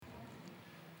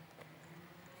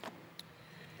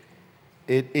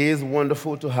It is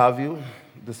wonderful to have you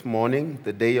this morning,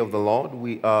 the day of the Lord.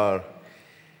 We are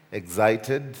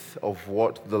excited of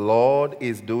what the Lord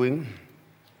is doing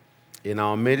in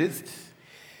our midst,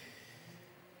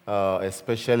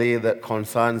 especially that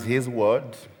concerns His word.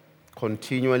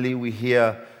 Continually, we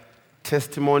hear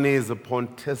testimonies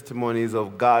upon testimonies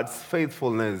of God's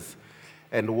faithfulness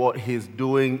and what He's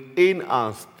doing in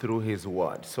us through His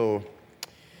word. So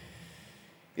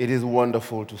it is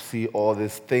wonderful to see all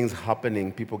these things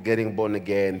happening, people getting born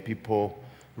again, people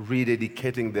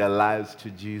rededicating their lives to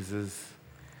Jesus.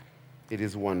 It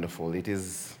is wonderful. It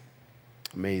is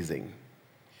amazing.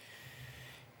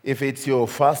 If it's your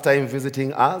first time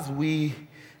visiting us, we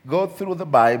go through the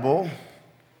Bible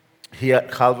here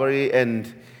at Calvary,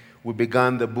 and we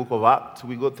began the book of Acts.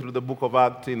 We go through the book of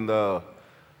Acts in the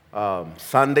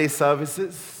Sunday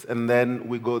services, and then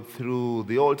we go through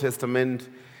the Old Testament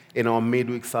in our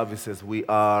midweek services. We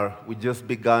just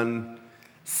began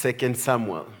 2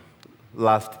 Samuel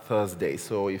last Thursday.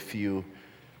 So if you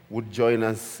would join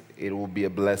us, it will be a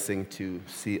blessing to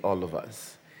see all of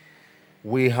us.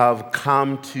 We have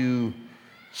come to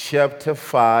chapter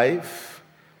 5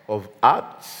 of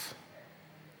Acts.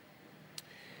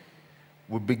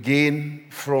 We begin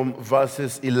from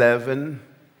verses 11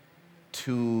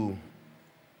 to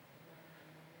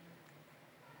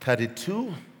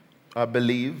 32, I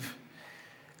believe,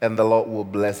 and the Lord will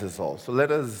bless us all. So let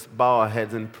us bow our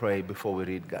heads and pray before we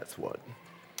read God's word.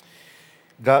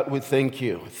 God, we thank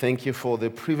you. Thank you for the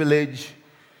privilege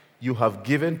you have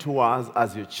given to us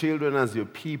as your children, as your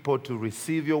people, to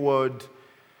receive your word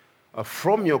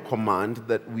from your command,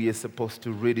 that we are supposed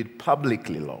to read it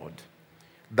publicly, Lord.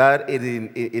 That it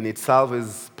in itself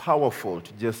is powerful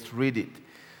to just read it.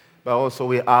 But also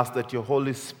we ask that your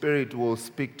Holy Spirit will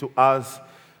speak to us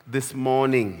this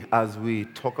morning as we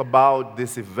talk about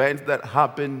this event that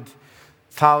happened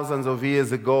thousands of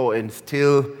years ago and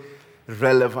still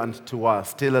relevant to us,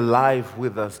 still alive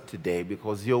with us today,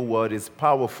 because your word is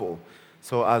powerful.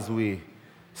 So as we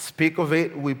speak of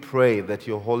it, we pray that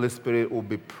your Holy Spirit will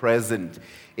be present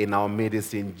in our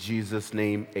midst. In Jesus'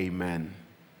 name, amen.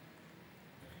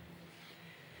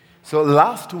 So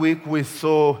last week we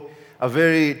saw a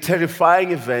very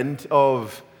terrifying event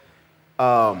of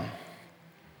a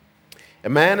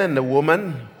man and a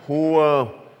woman who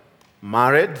were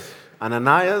married,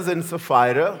 Ananias and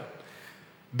Sapphira,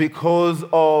 because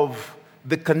of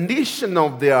the condition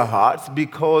of their hearts,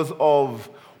 because of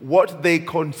what they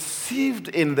conceived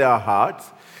in their hearts.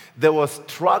 They were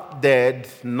struck dead,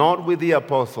 not with the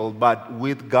apostle, but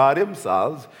with God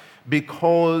Himself,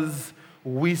 because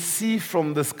we see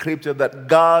from the scripture that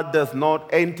God does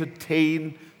not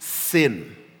entertain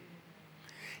sin.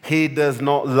 He does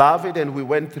not love it, and we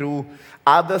went through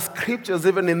other scriptures,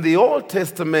 even in the Old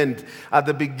Testament, at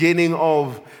the beginning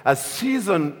of a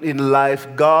season in life,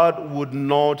 God would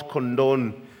not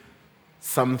condone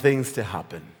some things to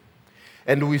happen.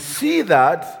 And we see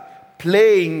that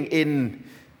playing in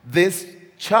this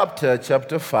chapter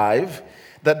 5,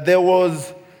 that there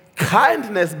was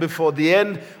kindness before the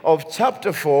end of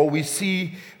chapter 4. We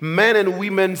see men and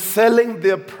women selling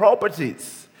their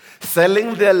properties,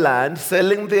 selling their land,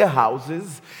 selling their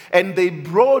houses, and they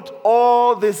brought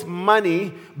all this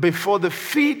money before the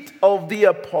feet of the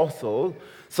apostle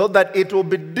so that it will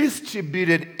be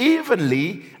distributed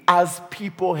evenly as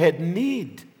people had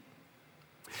need.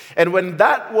 And when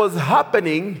that was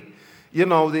happening, you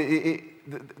know,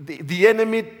 the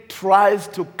enemy tries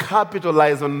to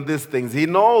capitalize on these things. He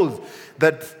knows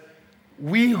that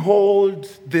we hold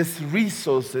these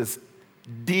resources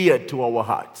dear to our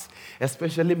hearts,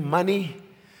 especially money,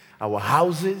 our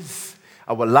houses,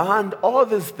 our land, all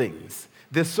these things.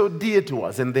 They're so dear to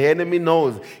us, and the enemy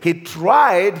knows. He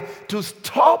tried to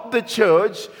stop the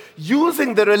church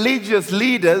using the religious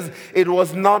leaders. It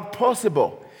was not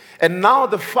possible. And now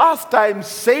the first time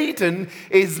Satan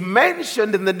is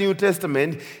mentioned in the New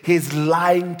Testament, he's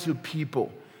lying to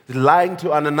people. He's lying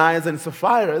to Ananias and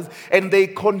Sapphira, and they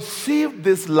conceived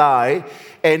this lie,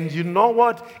 and you know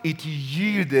what? It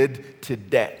yielded to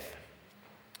death.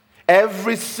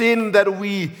 Every sin that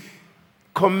we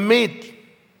commit,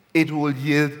 it will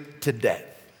yield to death.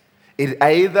 It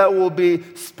either will be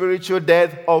spiritual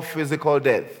death or physical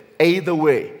death. Either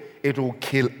way, it will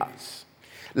kill us.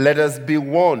 Let us be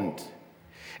warned.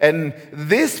 And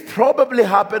this probably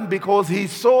happened because he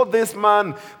saw this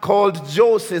man called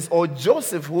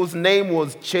Joseph, whose name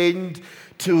was changed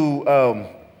to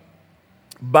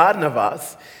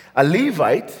Barnabas, a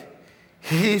Levite.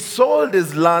 He sold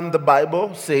his land, the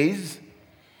Bible says,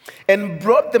 and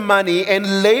brought the money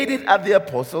and laid it at the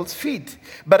apostles' feet.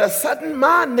 But a certain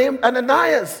man named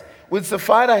Ananias with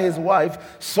Sapphira, his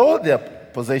wife, sold their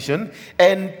possession,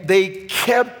 and they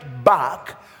kept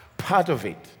back part of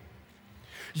it.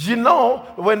 You know,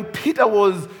 when Peter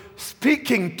was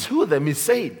speaking to them, he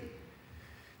said,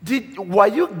 were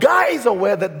you guys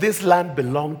aware that this land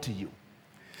belonged to you?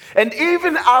 And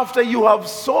even after you have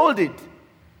sold it,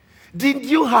 did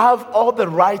you have all the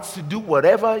rights to do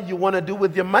whatever you want to do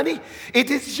with your money?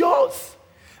 It is yours.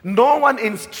 No one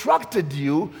instructed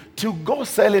you to go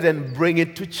sell it and bring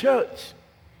it to church.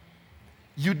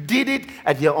 You did it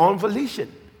at your own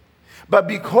volition. But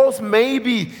because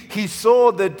maybe he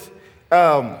saw that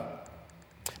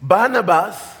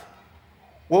Barnabas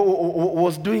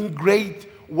was doing great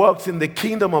works in the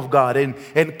kingdom of God and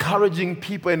encouraging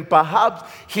people, and perhaps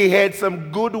he had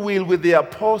some goodwill with the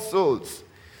apostles.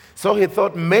 So he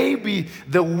thought maybe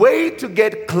the way to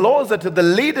get closer to the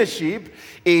leadership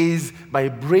is by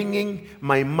bringing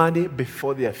my money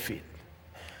before their feet.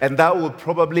 And that will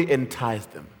probably entice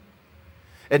them.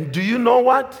 And do you know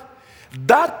what?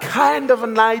 That kind of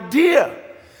an idea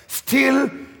still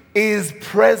is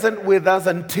present with us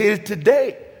until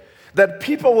today. That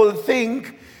people will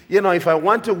think, if I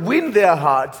want to win their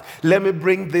hearts, let me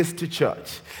bring this to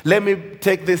church. Let me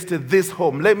take this to this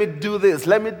home. Let me do this.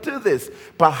 Let me do this.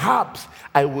 Perhaps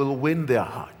I will win their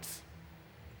hearts.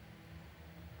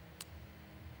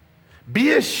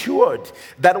 Be assured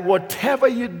that whatever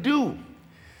you do,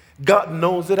 God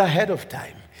knows it ahead of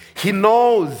time. He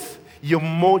knows your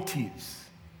motives.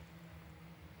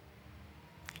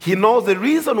 He knows the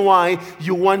reason why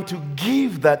you want to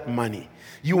give that money.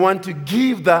 You want to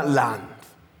give that land.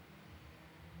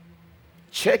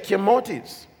 Check your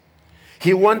motives.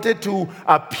 He wanted to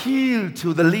appeal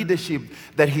to the leadership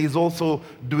that he's also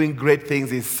doing great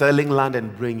things. He's selling land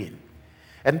and bringing.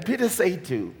 And Peter said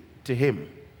to him,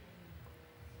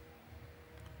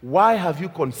 why have you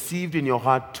conceived in your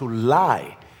heart to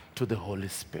lie to the Holy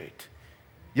Spirit?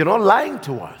 You're not lying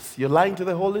to us. You're lying to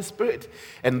the Holy Spirit.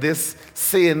 And this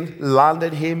sin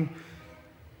landed him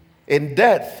in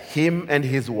death, him and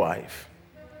his wife.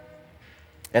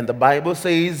 And the Bible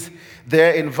says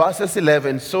there in verses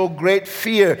 11, so great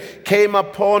fear came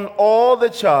upon all the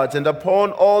church and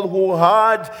upon all who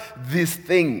heard these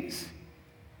things.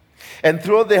 And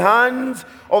through the hands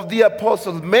of the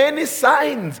apostles, many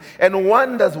signs and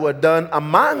wonders were done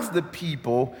amongst the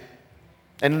people,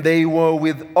 and they were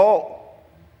with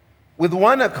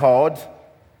one accord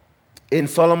in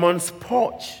Solomon's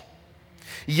porch.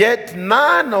 Yet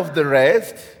none of the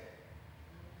rest,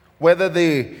 whether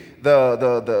the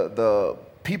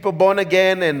people born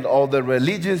again and all the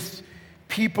religious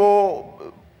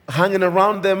people hanging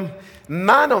around them,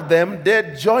 none of them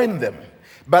dared join them.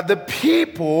 But the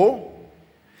people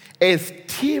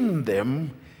esteemed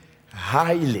them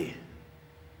highly.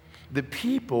 The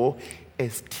people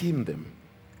esteemed them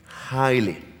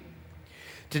highly.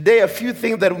 Today, a few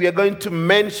things that we are going to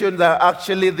mention that are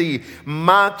actually the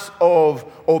marks of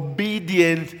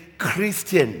obedient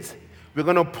Christians. We're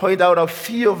going to point out a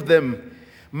few of them,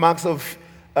 marks of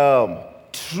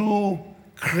true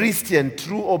Christian,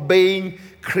 true obeying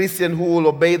Christian who will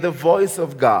obey the voice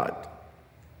of God.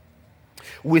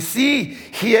 We see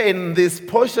here in this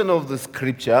portion of the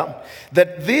scripture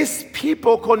that these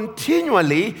people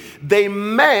continually, they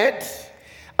met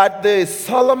at the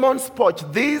Solomon's porch.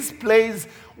 This place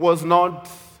was not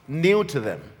new to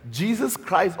them. Jesus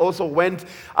Christ also went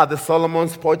at the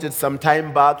Solomon's porch at some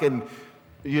time back, and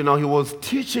he was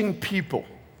teaching people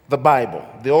the Bible,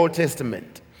 the Old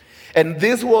Testament. And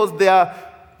this was their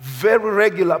very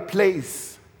regular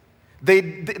place. They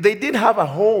didn't have a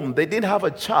home. They didn't have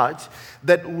a church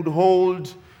that would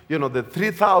hold, the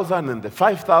 3,000 and the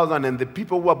 5,000 and the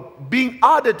people were being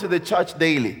added to the church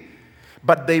daily.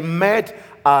 But they met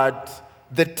at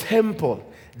the temple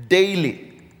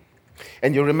daily.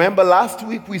 And you remember last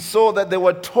week we saw that they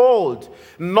were told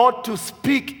not to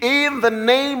speak in the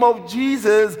name of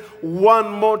Jesus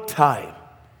one more time.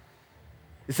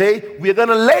 They say, we're going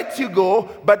to let you go,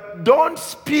 but don't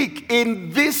speak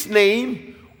in this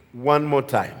name one more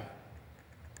time.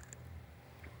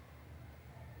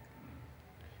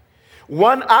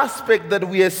 One aspect that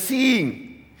we are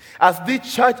seeing as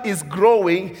this church is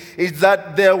growing is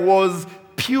that there was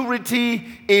purity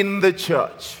in the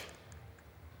church.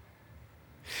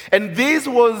 And this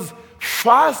was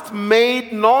first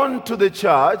made known to the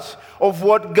church of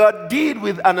what God did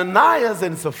with Ananias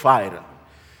and Sapphira.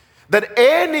 That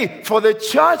for the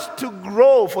church to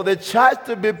grow, for the church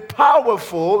to be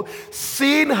powerful,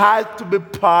 sin had to be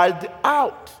purged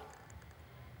out.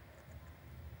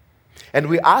 And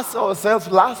we asked ourselves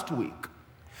last week,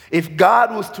 if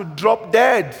God was to drop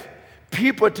dead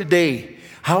people today,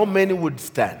 how many would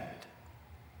stand?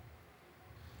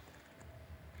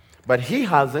 But he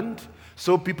hasn't,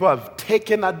 so people have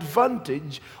taken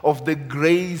advantage of the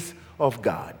grace of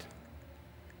God.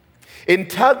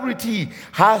 Integrity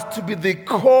has to be the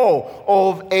core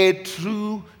of a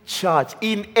true church.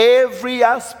 In every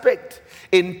aspect,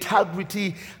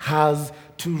 integrity has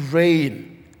to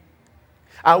reign.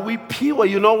 Are we pure?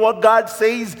 You know what God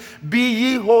says? Be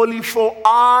ye holy, for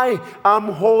I am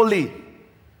holy.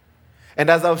 And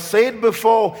as I've said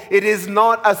before, it is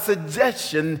not a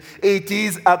suggestion, it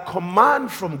is a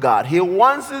command from God. He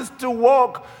wants us to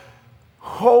walk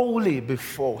holy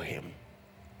before Him.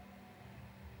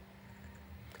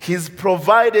 He's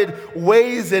provided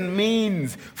ways and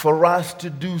means for us to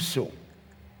do so.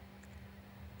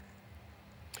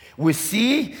 We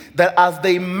see that as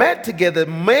they met together,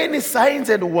 many signs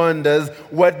and wonders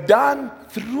were done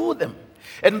through them.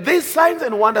 And these signs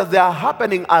and wonders, they are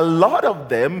happening, a lot of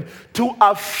them, to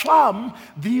affirm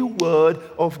the Word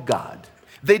of God.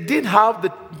 They didn't have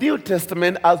the New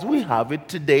Testament as we have it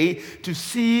today to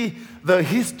see the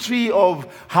history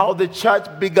of how the church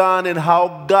began and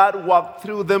how God walked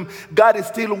through them. God is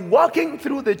still walking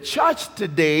through the church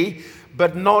today,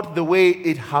 but not the way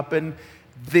it happened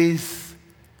this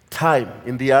time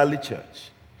in the early church.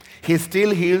 He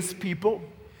still heals people.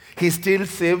 He still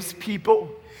saves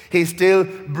people. He still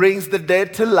brings the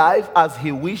dead to life as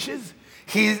He wishes,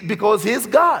 because He's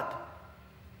God.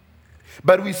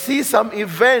 But we see some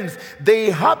events,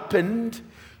 they happened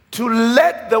to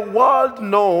let the world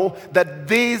know that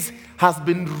this has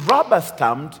been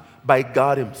rubber-stamped by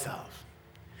God Himself.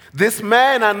 These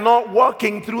men are not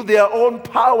walking through their own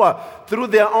power, through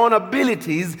their own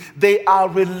abilities. They are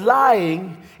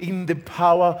relying in the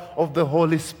power of the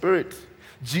Holy Spirit.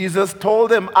 Jesus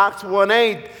told them, Acts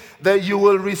 1:8, that you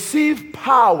will receive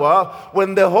power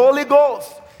when the Holy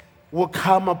Ghost will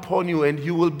come upon you, and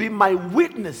you will be my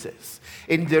witnesses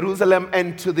in Jerusalem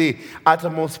and to the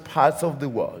uttermost parts of the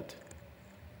world.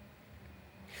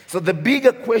 So the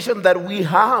bigger question that we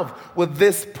have with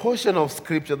this portion of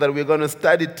Scripture that we're going to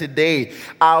study today,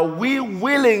 are we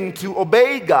willing to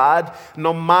obey God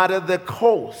no matter the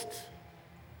cost?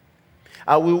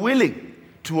 Are we willing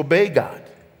to obey God?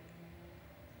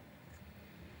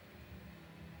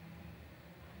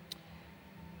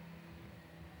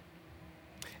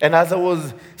 And as I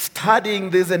was studying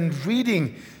this and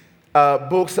reading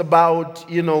books about,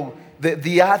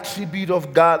 the attribute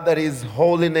of God that is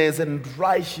holiness and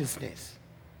righteousness,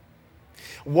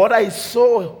 what I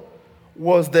saw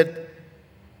was that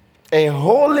a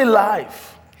holy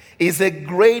life is a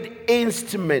great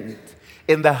instrument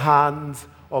in the hands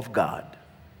of God.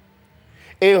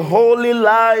 A holy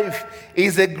life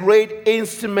is a great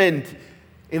instrument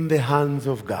in the hands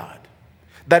of God.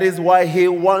 That is why He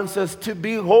wants us to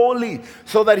be holy,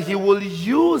 so that He will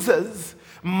use us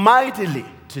mightily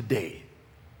today.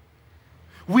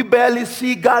 We barely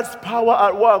see God's power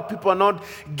at work. People are not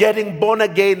getting born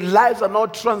again. Lives are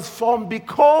not transformed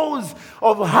because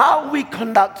of how we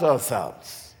conduct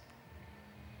ourselves.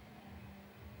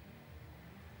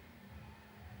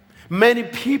 Many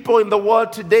people in the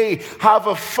world today have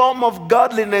a form of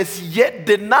godliness, yet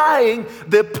denying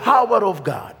the power of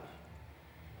God.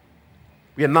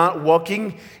 We are not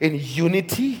walking in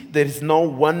unity. There is no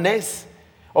oneness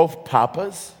of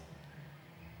purpose.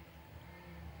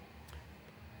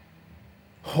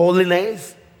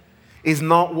 Holiness is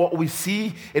not what we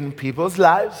see in people's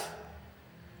lives.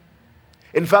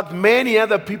 In fact, many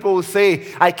other people will say,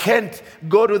 I can't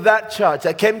go to that church.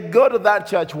 I can't go to that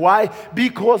church. Why?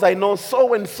 Because I know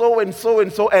so and so and so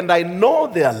and so, and I know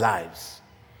their lives.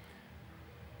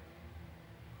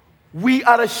 We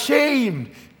are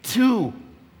ashamed to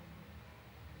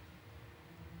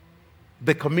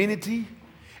the community,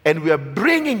 and we are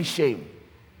bringing shame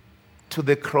to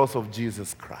the cross of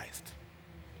Jesus Christ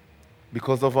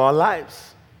because of our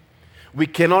lives. We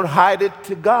cannot hide it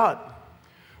to God.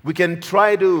 We can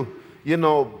try to,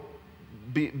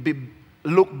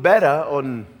 look better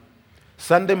on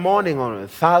Sunday morning, or a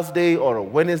Thursday or a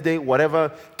Wednesday,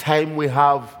 whatever time we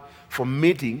have for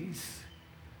meetings.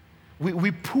 We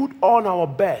put on our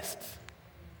best.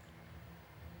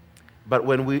 But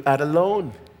when we are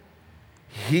alone,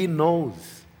 He knows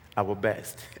our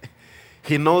best.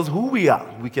 He knows who we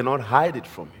are. We cannot hide it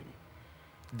from Him.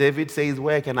 David says,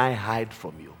 where can I hide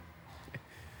from you?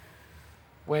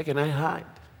 Where can I hide?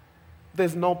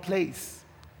 There's no place.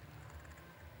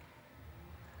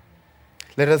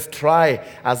 Let us try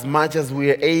as much as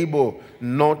we are able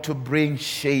not to bring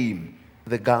shame to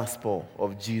the gospel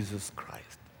of Jesus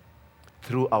Christ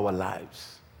through our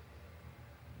lives.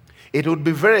 It would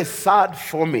be very sad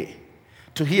for me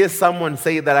to hear someone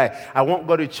say that I won't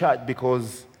go to church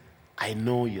because I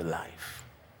know your life.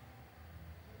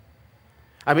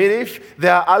 I mean, if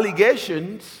there are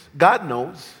allegations, God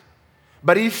knows.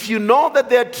 But if you know that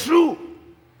they're true,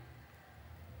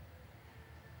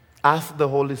 ask the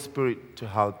Holy Spirit to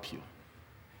help you.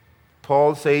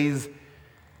 Paul says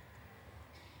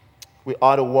we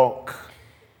ought to walk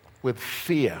with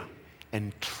fear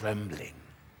and trembling.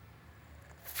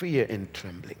 Fear and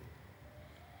trembling.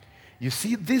 You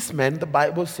see, this man, the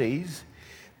Bible says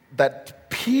that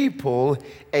people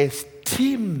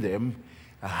esteem them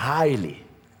highly.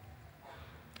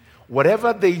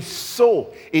 Whatever they saw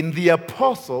in the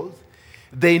apostles,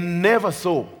 they never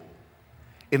saw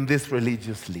in these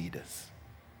religious leaders.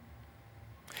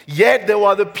 Yet there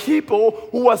were the people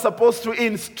who were supposed to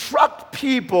instruct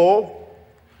people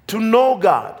to know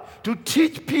God, to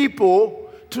teach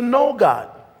people to know God.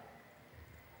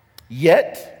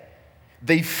 Yet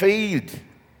they failed.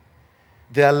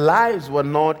 Their lives were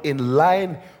not in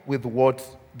line with what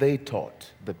they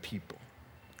taught the people.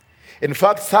 In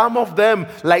fact, some of them,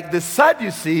 like the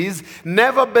Sadducees,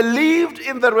 never believed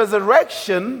in the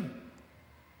resurrection,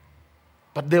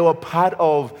 but they were part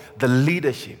of the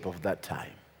leadership of that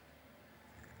time.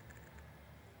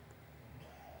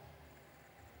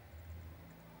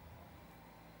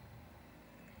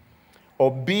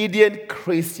 Obedient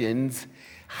Christians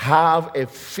have a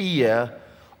fear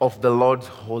of the Lord's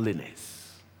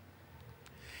holiness.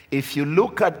 If you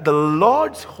look at the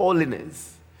Lord's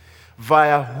holiness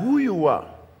via who you are,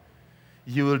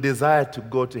 you will desire to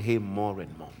go to Him more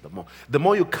and more. The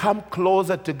more you come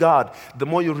closer to God, the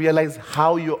more you realize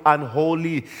how you're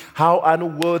unholy, how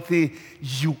unworthy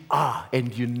you are,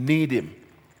 and you need Him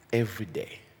every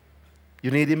day. You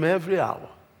need Him every hour.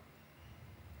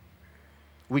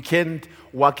 We can't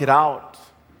work it out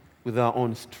with our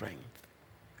own strength.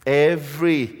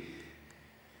 Every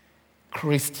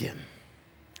Christian,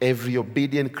 every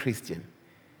obedient Christian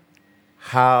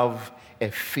have a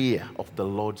fear of the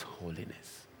Lord's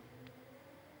holiness.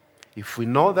 If we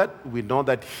know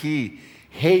that He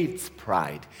hates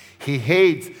pride. He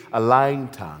hates a lying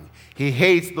tongue. He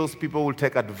hates those people who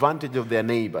take advantage of their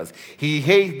neighbors. He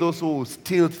hates those who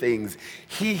steal things.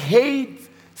 He hates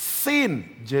sin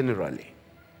generally.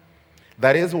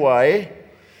 That is why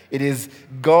it is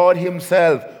God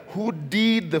Himself who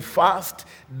did the first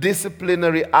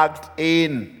disciplinary act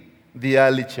in the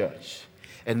early church.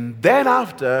 And then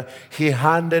after, He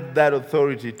handed that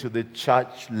authority to the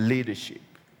church leadership.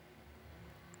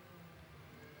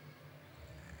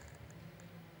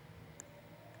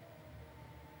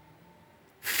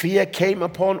 Fear came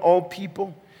upon all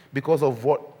people because of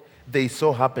what they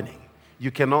saw happening.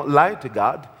 You cannot lie to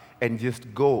God and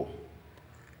just go.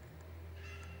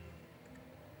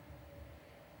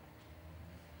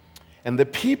 And the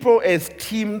people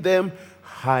esteemed them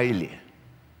highly.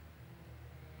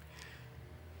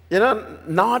 You know,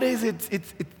 nowadays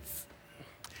it's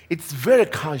very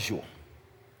casual.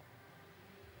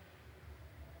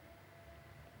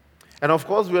 And of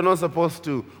course, we are not supposed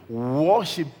to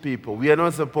worship people. We are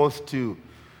not supposed to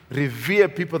revere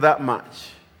people that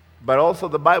much. But also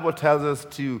the Bible tells us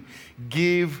to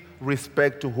give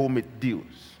respect to whom it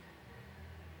dues.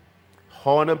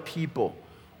 Honor people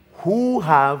who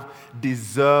have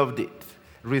deserved it.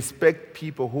 Respect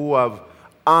people who have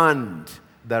earned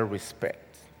that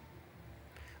respect.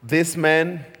 This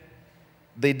man,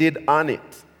 they did earn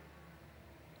it.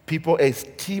 People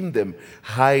esteemed them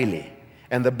highly.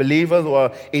 And the believers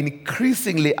were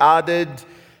increasingly added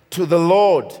to the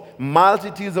Lord,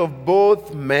 multitudes of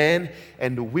both men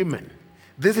and women.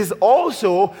 This is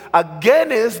also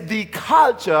against the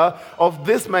culture of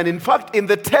this man. In fact, in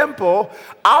the temple,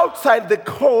 outside the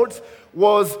courts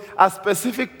was a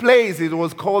specific place. It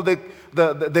was called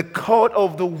the court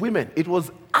of the women. It was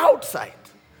outside.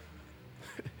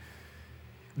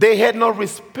 They had no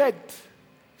respect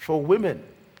for women.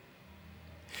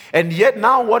 And yet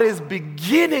now what is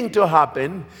beginning to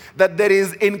happen, that there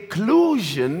is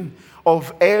inclusion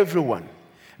of everyone.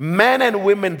 Men and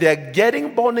women, they are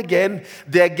getting born again.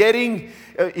 They are getting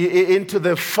into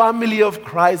the family of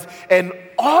Christ. And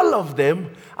all of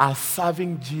them are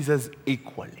serving Jesus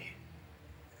equally.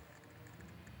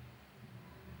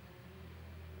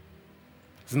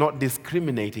 It's not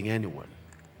discriminating anyone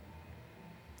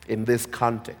in this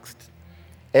context.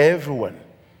 Everyone.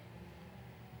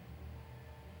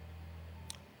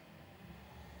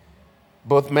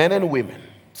 Both men and women,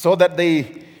 so that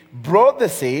they brought the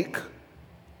sick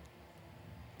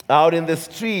out in the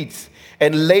streets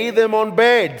and laid them on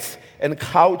beds and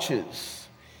couches,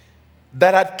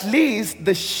 that at least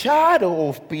the shadow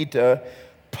of Peter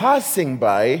passing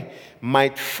by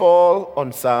might fall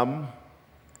on some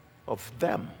of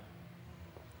them.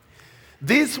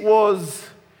 This was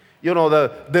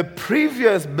the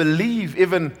previous belief,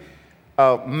 even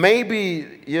maybe,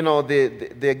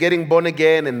 they're getting born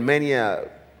again and many are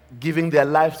giving their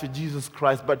lives to Jesus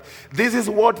Christ. But this is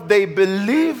what they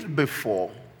believed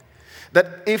before.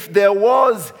 That if there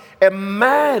was a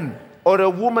man or a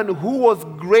woman who was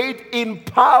great in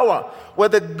power,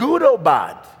 whether good or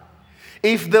bad,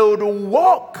 if they would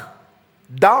walk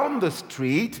down the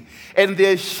street and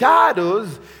their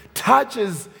shadows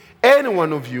touches any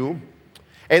one of you,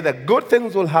 either good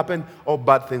things will happen or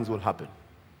bad things will happen.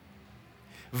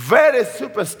 Very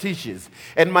superstitious.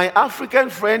 And my African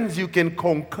friends, you can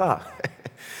concur.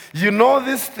 You know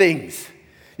these things.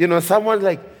 Someone's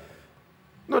like,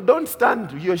 no, don't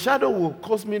stand. Your shadow will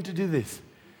cause me to do this.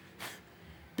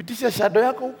 Pitisha shadow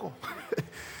yako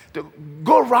huko.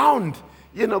 Go round.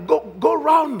 Go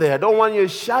round there. I don't want your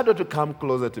shadow to come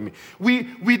closer to me. We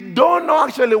don't know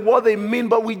actually what they mean,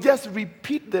 but we just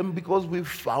repeat them because we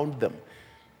found them.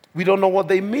 We don't know what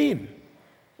they mean.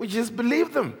 We just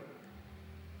believe them.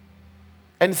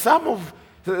 And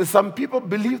some people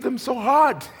believe them so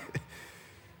hard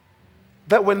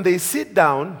that when they sit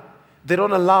down, they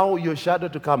don't allow your shadow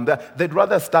to come. They'd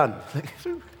rather stand.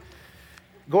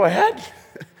 Go ahead.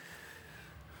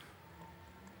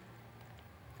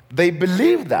 They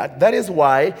believe that. That is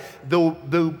why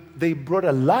they brought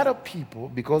a lot of people,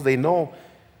 because they know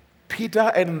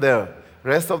Peter and the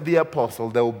rest of the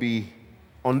apostles, they will be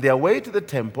on their way to the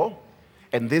temple,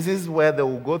 and this is where they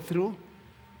will go through.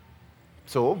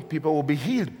 So people will be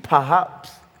healed,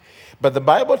 perhaps. But the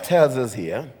Bible tells us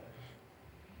here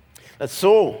that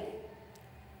so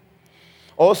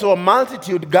also a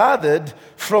multitude gathered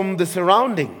from the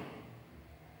surrounding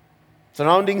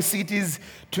cities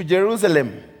to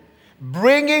Jerusalem,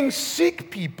 bringing sick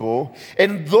people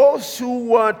and those who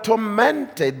were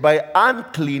tormented by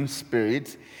unclean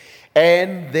spirits,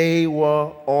 and they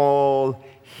were all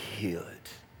healed.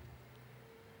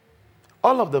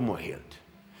 All of them were healed.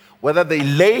 Whether they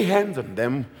lay hands on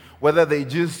them, whether they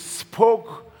just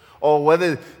spoke, or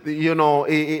whether,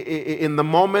 in the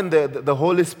moment the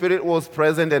Holy Spirit was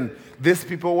present and these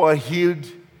people were healed,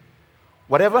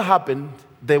 whatever happened,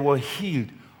 they were healed,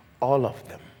 all of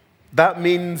them. That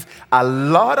means a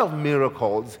lot of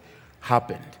miracles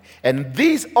happened. And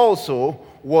this also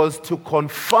was to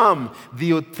confirm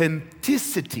the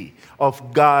authenticity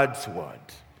of God's word,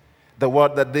 the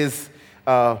word that this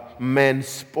man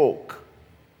spoke.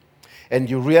 And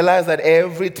you realize that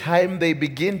every time they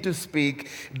begin to speak,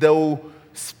 they'll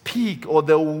speak or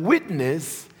they'll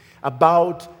witness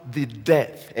about the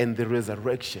death and the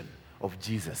resurrection of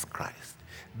Jesus Christ.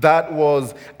 That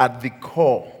was at the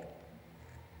core.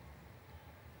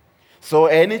 So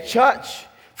for any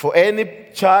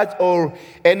church or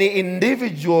any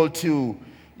individual to,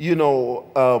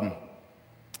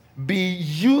 be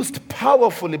used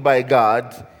powerfully by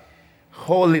God,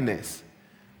 holiness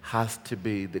has to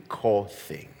be the core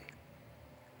thing.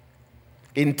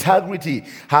 Integrity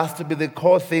has to be the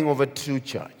core thing of a true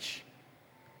church.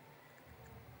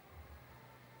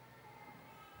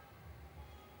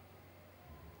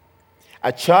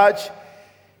 A church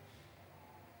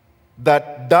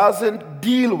that doesn't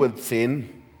deal with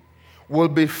sin will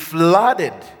be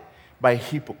flooded by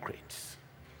hypocrites.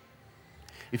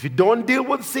 If you don't deal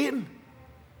with sin,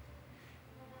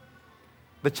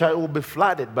 the church will be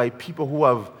flooded by people who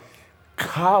have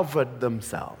covered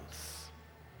themselves.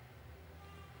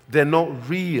 They're not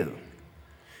real.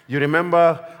 You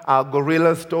remember our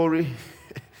gorilla story?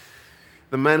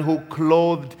 The man who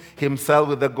clothed himself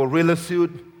with a gorilla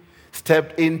suit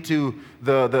stepped into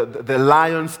the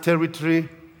lion's territory,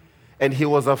 and he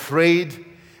was afraid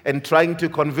and trying to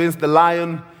convince the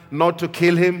lion not to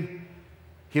kill him.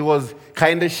 He was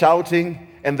kind of shouting,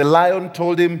 and the lion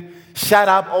told him, "Shut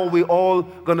up, or we're all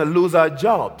going to lose our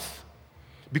jobs."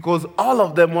 Because all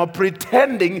of them were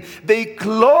pretending they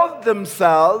clothed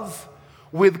themselves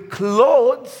with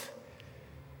clothes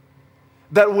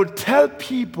that would tell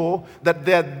people that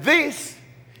they're this,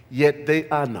 yet they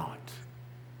are not.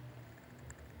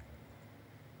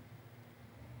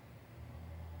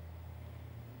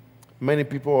 Many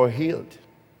people were healed.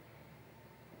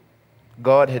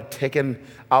 God had taken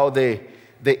out the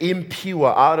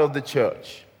impure out of the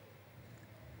church.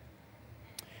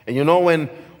 And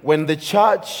when the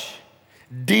church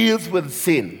deals with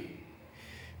sin,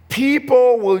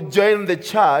 people will join the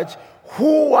church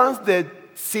who wants their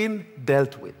sin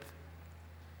dealt with.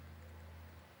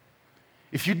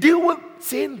 If you deal with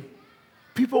sin,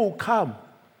 people will come.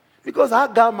 Because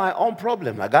I got my own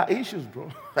problem. I got issues,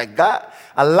 bro. I got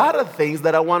a lot of things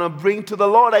that I want to bring to the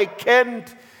Lord. I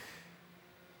can't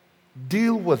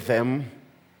deal with them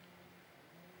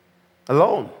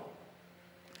alone.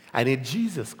 I need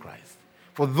Jesus Christ.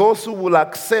 For those who will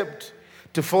accept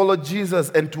to follow Jesus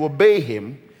and to obey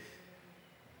him,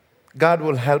 God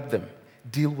will help them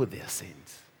deal with their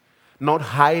sins, not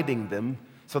hiding them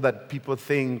so that people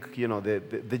think,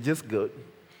 they're just good.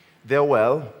 They're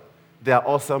well. They're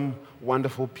awesome,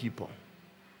 wonderful people.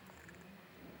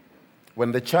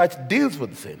 When the church deals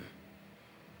with sin,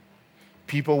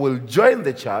 people will join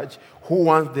the church who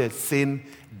want their sin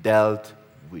dealt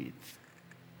with.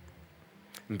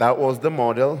 And that was the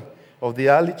model of the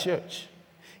early church.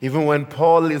 Even when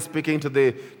Paul is speaking to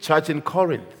the church in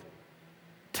Corinth,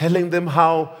 telling them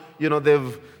how,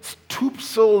 they've stooped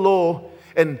so low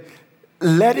and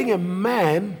letting a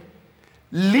man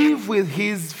live with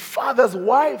his father's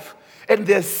wife, and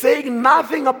they're saying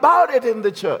nothing about it in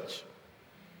the church.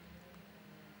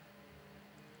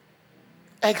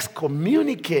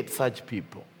 Excommunicate such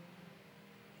people.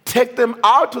 Take them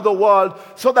out to the world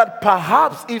so that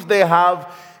perhaps if they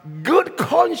have good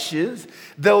conscience,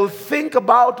 they'll think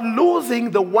about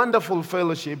losing the wonderful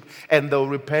fellowship and they'll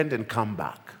repent and come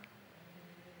back.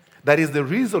 That is the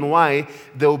reason why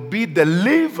they'll be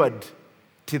delivered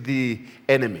to the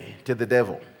enemy, to the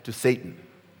devil, to Satan.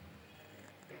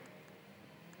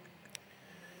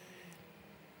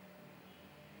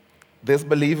 These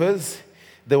believers,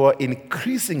 they were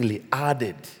increasingly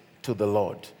added to the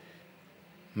Lord,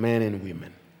 men and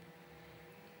women.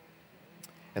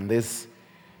 And this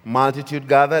multitude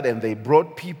gathered, and they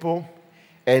brought people,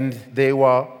 and they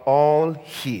were all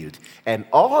healed. And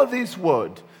all this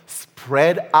word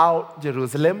spread out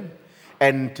Jerusalem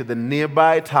and to the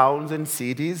nearby towns and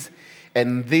cities,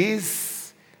 and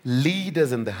these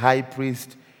leaders and the high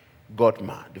priest got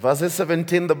mad. Verse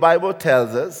 17, the Bible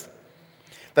tells us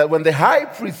that when the high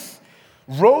priest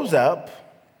rose up,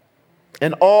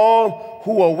 and all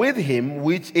who were with him,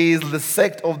 which is the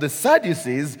sect of the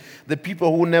Sadducees, the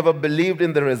people who never believed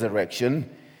in the resurrection,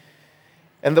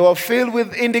 and they were filled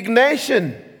with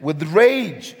indignation, with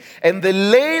rage, and they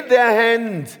laid their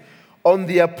hands on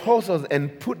the apostles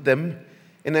and put them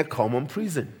in a common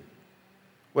prison,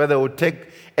 where they would take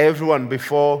everyone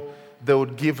before they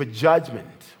would give a judgment,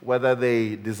 whether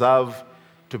they deserve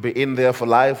to be in there for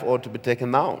life or to be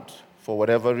taken out for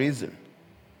whatever reason.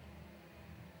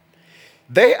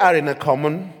 They are in a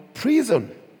common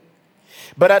prison.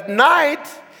 But at night,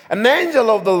 an angel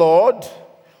of the Lord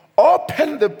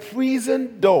opened the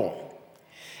prison door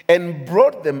and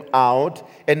brought them out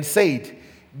and said,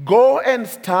 "Go and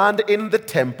stand in the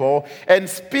temple and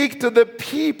speak to the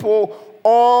people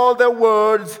all the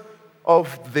words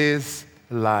of this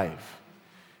life."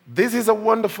 This is a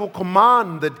wonderful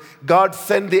command that God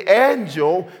sent the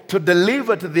angel to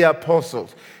deliver to the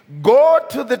apostles. Go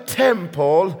to the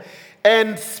temple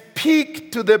and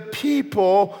speak to the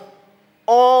people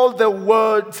all the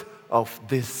words of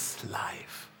this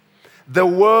life, the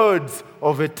words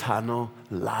of eternal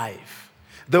life,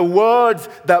 the words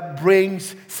that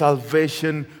brings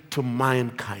salvation to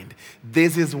mankind.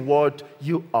 This is what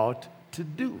you ought to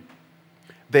do.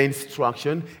 The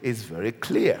instruction is very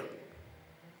clear.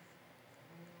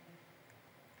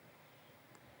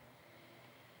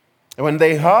 And when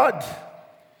they heard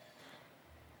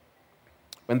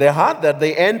that,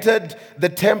 they entered the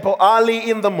temple early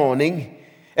in the morning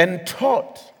and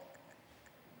taught.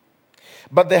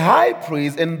 But the high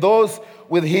priest and those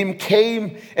with him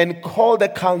came and called the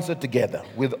council together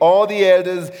with all the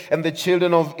elders and the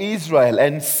children of Israel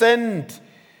and sent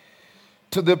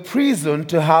to the prison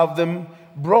to have them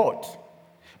brought.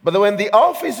 But when the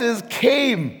officers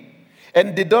came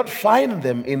and did not find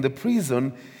them in the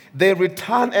prison, they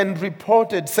returned and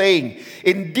reported, saying,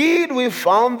 "Indeed, we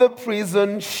found the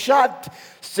prison shut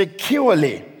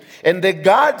securely, and the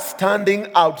guards standing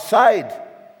outside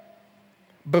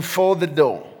before the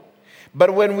door.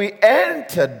 But when we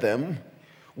entered them,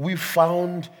 we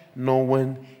found no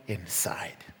one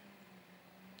inside."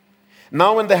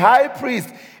 Now when the high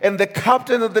priest and the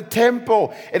captain of the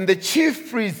temple and the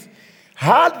chief priest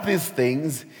heard these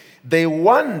things, they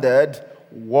wondered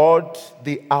what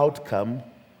the outcome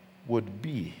would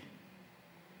be.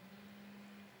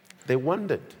 They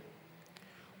wondered,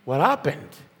 what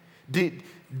happened?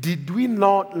 Did we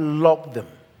not lock them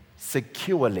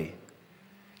securely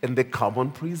in the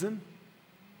common prison?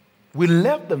 We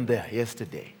left them there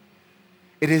yesterday.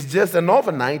 It is just an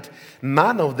overnight.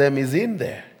 None of them is in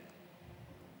there.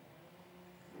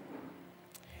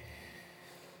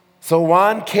 So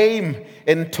one came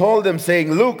and told them,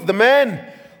 saying, "Look, the men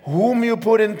whom you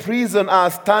put in prison are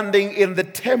standing in the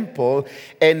temple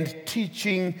and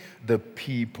teaching the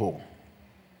people."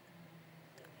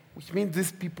 Which means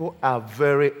these people are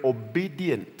very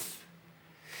obedient.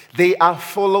 They are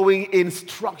following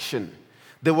instruction.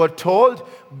 They were told,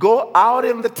 go out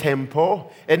in the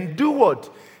temple and do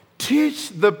what? Teach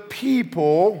the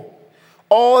people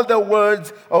all the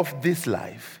words of this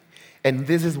life. And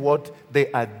this is what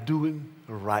they are doing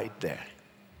right there.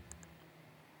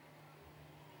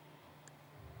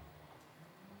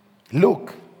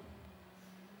 Look,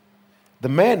 the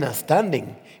men are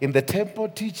standing in the temple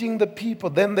teaching the people.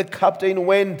 Then the captain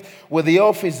went with the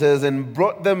officers and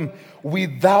brought them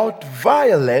without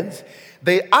violence.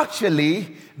 They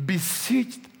actually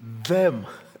beseeched them.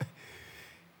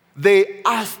 They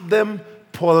asked them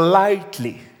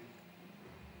politely,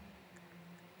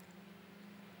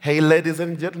 hey, ladies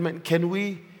and gentlemen, can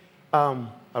we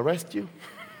arrest you?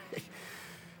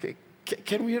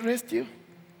 Can we arrest you?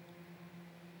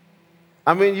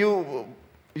 I mean,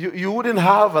 you wouldn't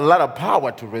have a lot of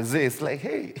power to resist. Like,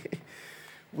 hey,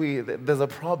 there's a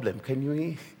problem. Can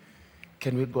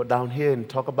we go down here and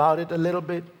talk about it a little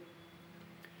bit?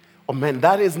 Oh man,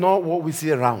 that is not what we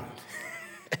see around.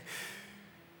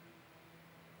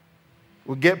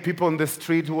 We get people on the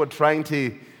street who are trying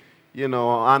to, earn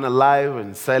a life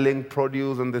and selling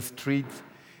produce on the street.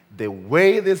 The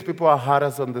way these people are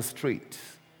harassed on the street,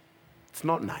 it's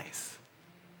not nice.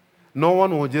 No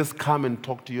one will just come and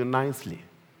talk to you nicely.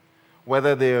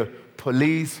 Whether they're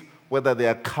police, whether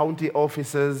they're county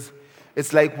officers,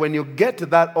 it's like when you get to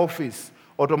that office,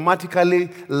 automatically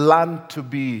learn not to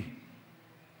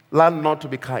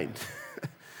be kind.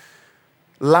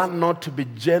 Learn not to be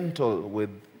gentle with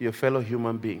your fellow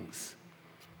human beings.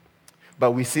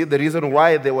 But we see the reason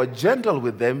why they were gentle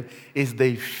with them is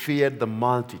they feared the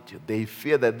multitude. They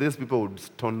feared that these people would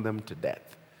stone them to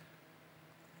death.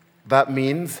 That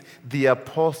means the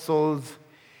apostles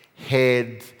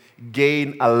had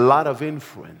gained a lot of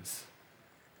influence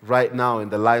right now in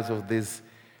the lives of these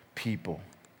people.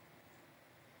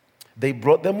 They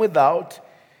brought them without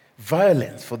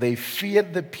violence, for they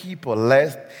feared the people,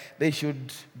 lest they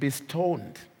should be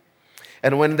stoned.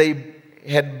 And when they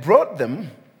had brought them,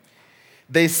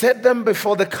 they set them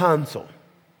before the council.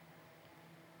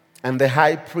 And the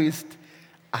high priest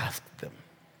asked them.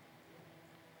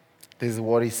 This is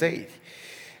what he said.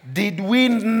 Did we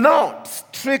not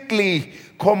strictly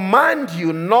command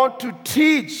you not to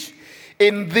teach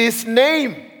in this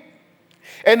name?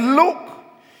 And look,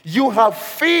 you have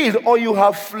filled or you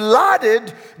have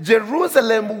flooded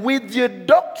Jerusalem with your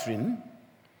doctrine,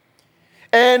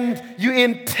 and you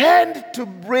intend to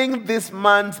bring this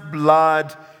man's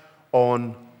blood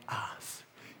on us.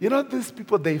 These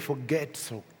people, they forget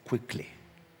so quickly.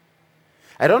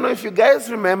 I don't know if you guys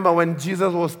remember when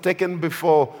Jesus was taken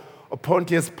before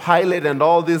Pontius Pilate and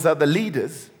all these other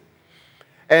leaders,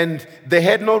 and they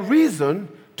had no reason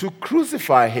to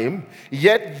crucify him,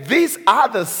 yet these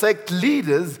other sect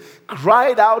leaders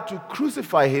cried out to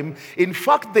crucify him. In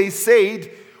fact, they said,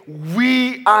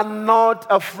 we are not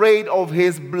afraid of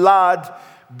his blood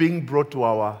being brought to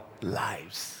our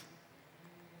lives.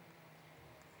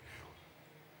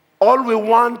 All we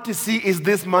want to see is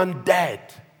this man dead.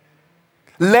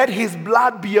 Let his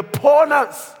blood be upon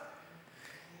us.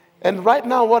 And right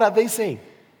now, what are they saying?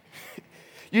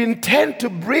 You intend to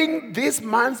bring this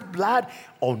man's blood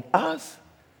on us?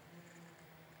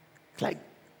 It's like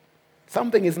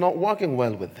something is not working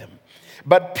well with them.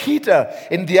 But Peter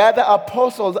and the other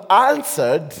apostles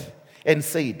answered and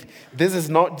said, this is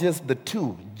not just the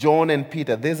two, John and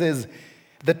Peter, this is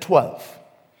the 12.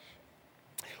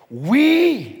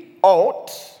 We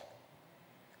ought,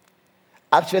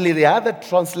 actually the other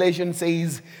translation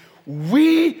says,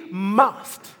 we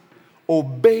must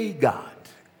obey God.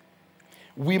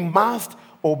 We must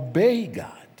obey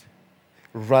God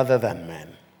rather than man.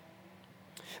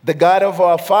 The God of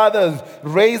our fathers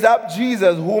raised up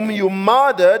Jesus, whom you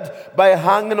murdered by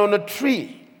hanging on a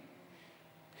tree.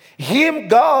 Him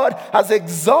God has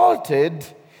exalted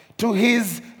to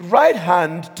his right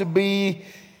hand to be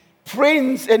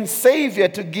Prince and Savior,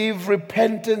 to give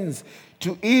repentance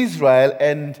to Israel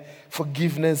and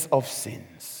forgiveness of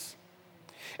sins.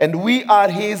 And we are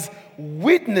his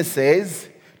witnesses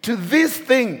to these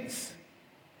things.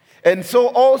 And so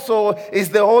also is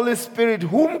the Holy Spirit,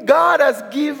 whom God has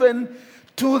given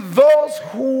to those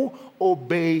who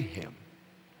obey him.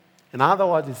 In other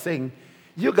words, he's saying,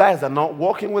 you guys are not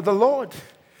walking with the Lord.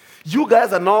 You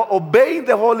guys are not obeying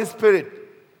the Holy Spirit.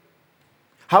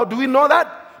 How do we know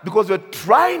that? Because we're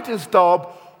trying to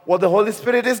stop what the Holy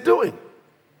Spirit is doing.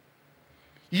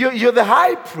 You're the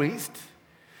high priest.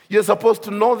 You're supposed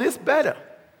to know this better.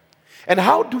 And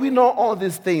how do we know all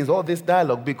these things, all this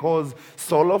dialogue? Because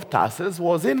Saul of Tarsus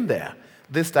was in there.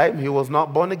 This time he was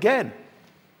not born again.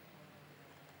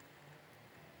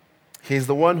 He's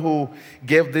the one who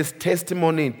gave this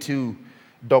testimony to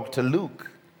Dr. Luke,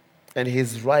 and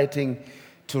he's writing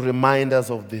to remind us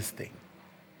of this thing.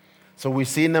 So we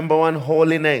see, number one,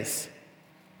 holiness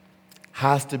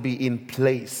has to be in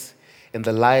place in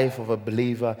the life of a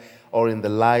believer or in the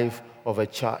life of a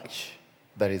church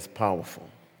that is powerful.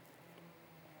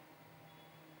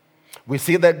 We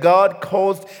see that God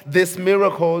caused these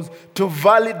miracles to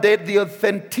validate the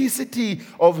authenticity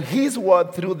of His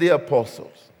word through the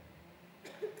apostles.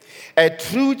 A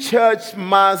true church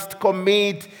must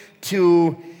commit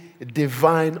to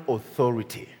divine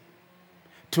authority,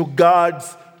 to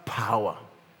God's power,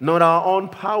 not our own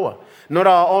power, not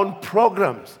our own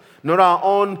programs, not our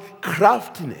own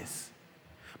craftiness,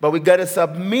 but we got to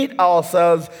submit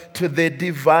ourselves to the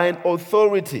divine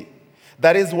authority.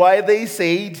 That is why they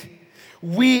said,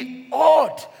 we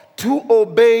ought to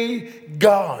obey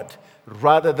God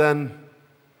rather than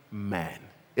man.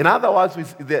 In other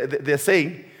words, they're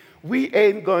saying, we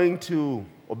ain't going to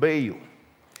obey you.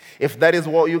 If that is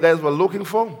what you guys were looking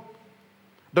for,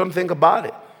 don't think about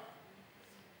it.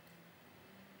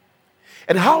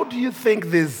 And how do you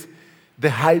think the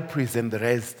high priest and the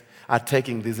rest are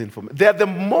taking this information? They're the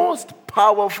most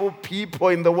powerful people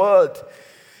in the world.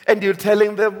 And you're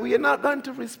telling them, we are not going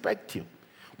to respect you.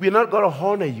 We're not going to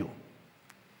honor you.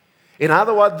 In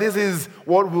other words, this is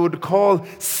what we would call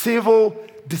civil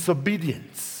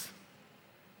disobedience.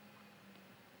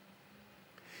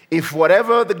 If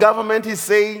whatever the government is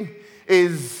saying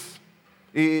is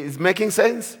making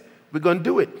sense, we're going to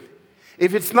do it.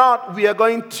 If it's not, we are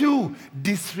going to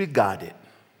disregard it.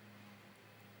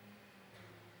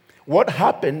 What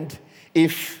happened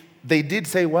if they did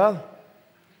say, well,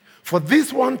 for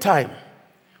this one time,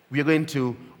 we are going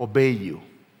to obey you?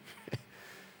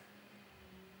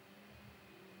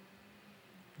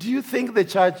 Do you think the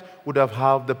church would have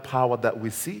had the power that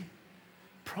we see?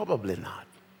 Probably not.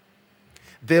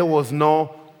 There was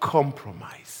no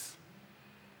compromise.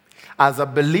 As a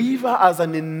believer, as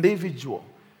an individual,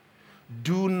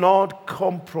 do not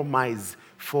compromise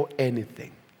for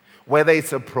anything. Whether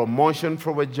it's a promotion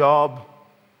from a job,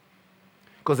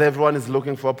 because everyone is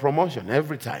looking for a promotion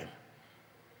every time.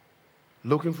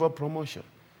 Looking for a promotion.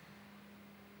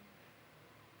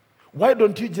 Why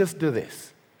don't you just do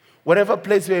this? Whatever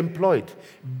place you're employed,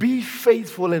 be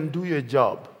faithful and do your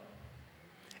job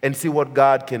and see what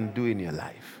God can do in your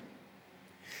life.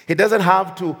 He doesn't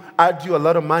have to add you a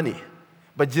lot of money,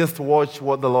 but just watch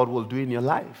what the Lord will do in your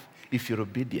life if you're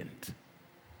obedient.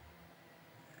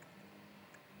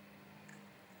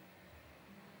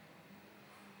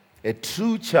 A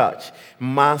true church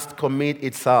must commit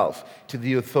itself to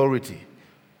the authority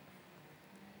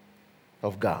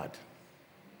of God.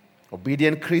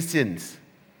 Obedient Christians,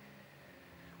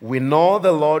 we know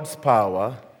the Lord's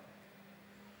power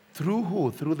through who?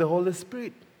 Through the Holy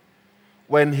Spirit.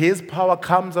 When His power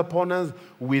comes upon us,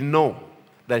 we know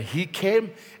that He came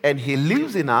and He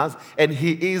lives in us and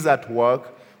He is at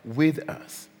work with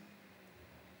us.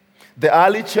 The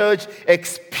early church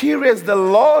experienced the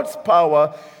Lord's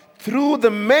power through the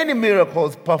many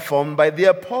miracles performed by the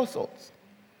apostles.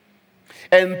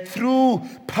 And through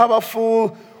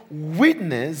powerful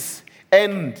witness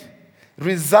and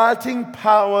resulting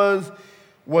powers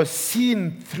were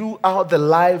seen throughout the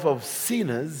life of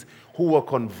sinners who were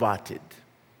converted.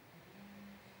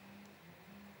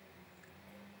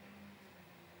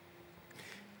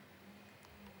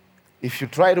 If you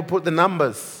try to put the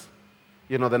numbers,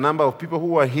 the number of people who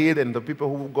were healed and the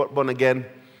people who got born again,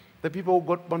 the people who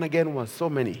got born again were so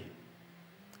many.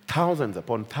 Thousands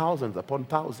upon thousands upon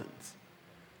thousands.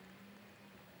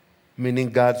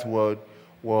 Meaning God's word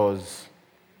was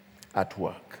at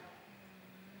work.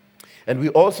 And we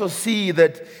also see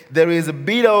that there is a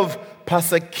bit of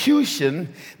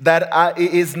persecution that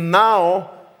is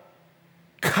now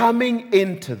coming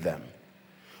into them.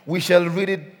 We shall read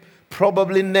it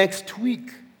probably next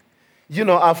week.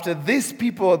 After these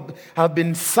people have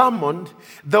been summoned,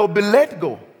 they'll be let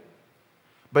go.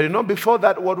 But before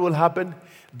that, what will happen?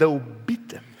 They'll beat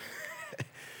them.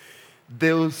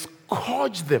 They'll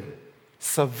scourge them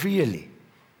severely.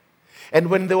 And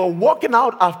when they were walking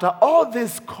out after all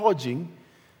this scourging,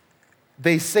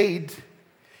 they said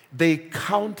they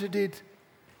counted it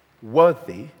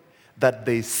worthy that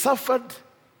they suffered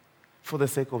for the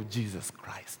sake of Jesus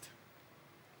Christ.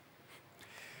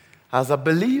 As a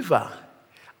believer,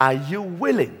 are you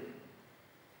willing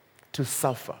to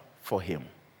suffer for Him?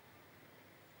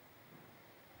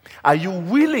 Are you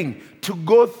willing to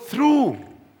go through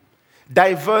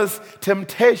diverse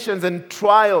temptations and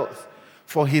trials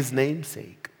for His name's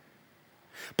sake?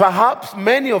 Perhaps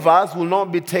many of us will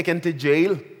not be taken to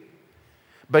jail,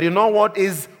 but you know what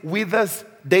is with us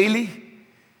daily?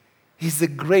 is the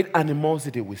great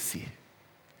animosity we see.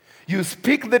 You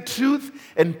speak the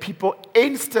truth and people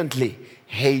instantly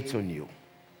hate on you.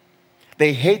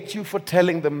 They hate you for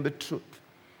telling them the truth.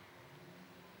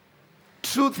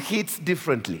 Truth hits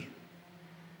differently.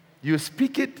 You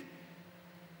speak it,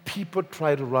 people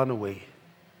try to run away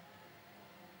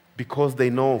because they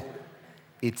know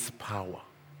its power.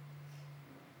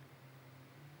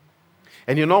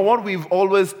 And you know what we've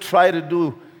always tried to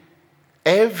do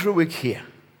every week here?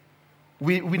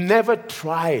 We never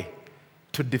try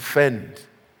to defend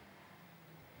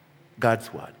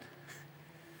God's word.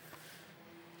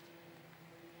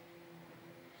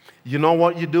 You know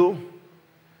what you do?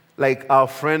 Like our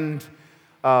friend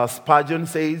Spurgeon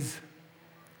says,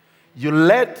 you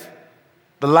let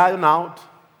the lion out,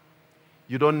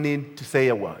 you don't need to say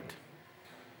a word.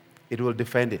 It will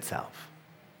defend itself.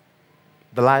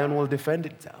 The lion will defend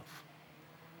itself.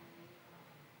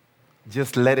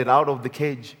 Just let it out of the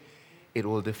cage, it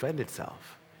will defend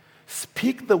itself.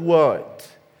 Speak the word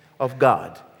of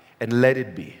God and let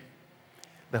it be.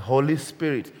 The Holy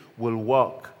Spirit will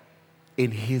work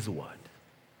in His word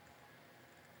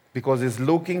because He's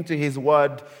looking to His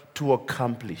word to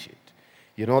accomplish it.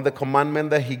 You know the commandment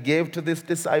that He gave to His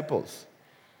disciples?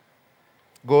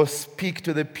 Go speak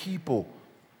to the people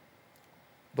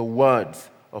the words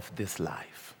of this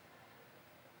life.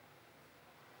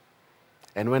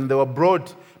 And when they were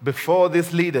brought before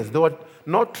these leaders, they were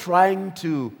not trying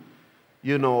to,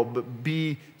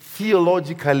 be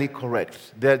theologically correct.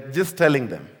 They're just telling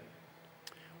them,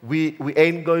 we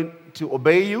ain't going to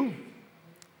obey you,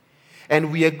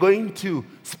 and we are going to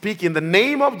speak in the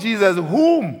name of Jesus,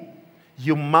 whom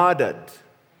you murdered,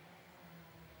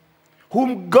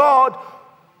 whom God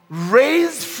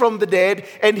raised from the dead,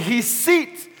 and He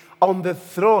sits on the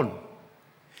throne.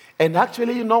 And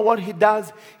actually, you know what He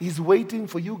does? He's waiting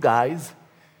for you guys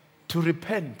to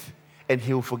repent, and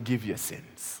He will forgive your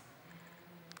sins.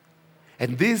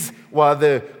 And these were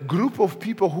the group of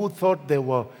people who thought they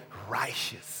were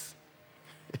righteous.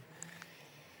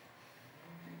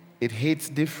 It hits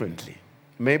differently.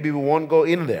 Maybe we won't go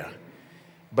in there,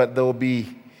 but there will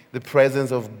be the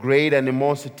presence of great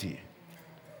animosity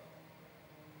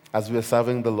as we are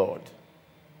serving the Lord.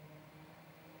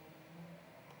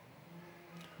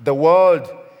 The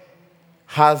world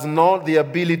has not the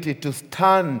ability to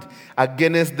stand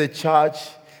against the church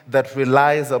that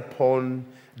relies upon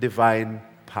divine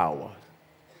power.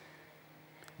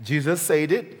 Jesus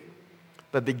said it,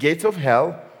 that the gates of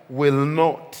hell will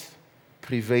not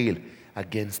prevail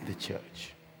against the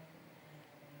church.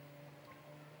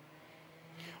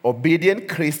 Obedient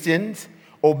Christians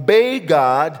obey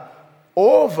God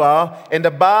over and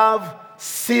above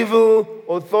civil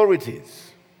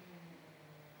authorities.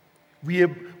 We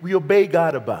obey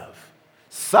God above.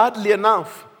 Sadly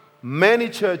enough, many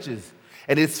churches,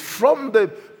 and it's from the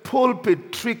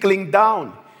pulpit trickling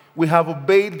down, we have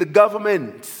obeyed the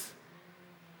government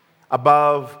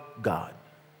above God.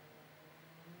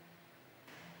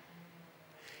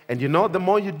 And the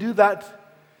more you do that,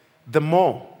 the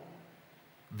more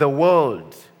the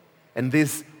world and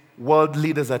these world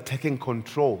leaders are taking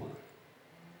control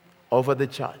over the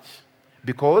church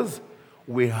because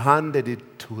we handed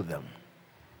it to them.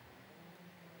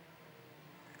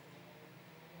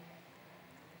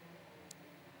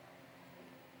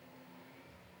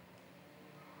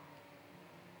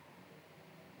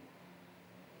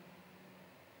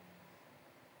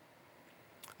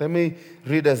 Let me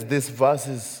read us these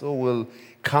verses, so we'll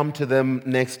come to them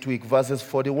next week. Verses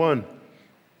 41.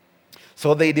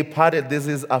 So they departed, this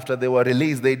is after they were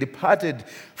released, they departed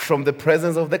from the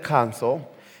presence of the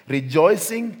council,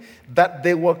 rejoicing that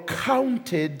they were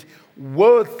counted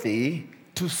worthy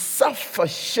to suffer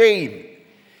shame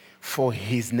for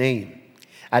His name.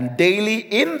 And daily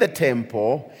in the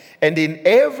temple and in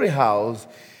every house,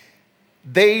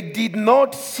 they did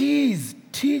not cease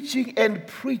teaching and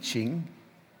preaching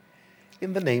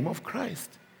in the name of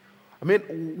Christ. I mean,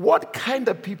 what kind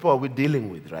of people are we dealing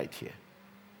with right here?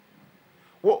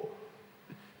 Well,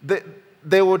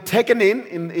 they were taken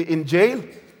in jail,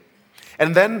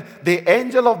 and then the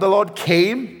angel of the Lord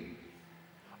came,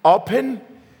 opened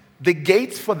the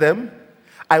gates for them.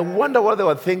 I wonder what they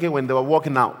were thinking when they were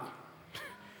walking out.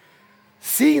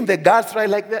 Seeing the guards right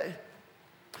like that.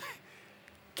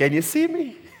 Can you see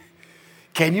me?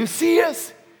 Can you see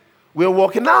us? We're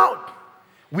walking out.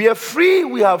 We are free.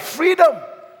 We have freedom.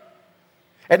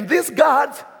 And these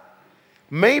guards,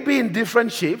 maybe in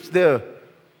different shapes, they're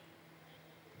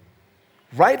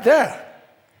right there.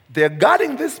 They're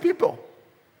guarding these people.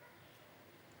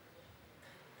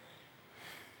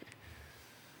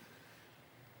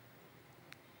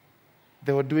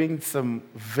 They were doing some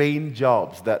vain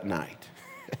jobs that night.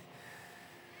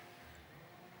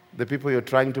 The people you're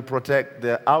trying to protect,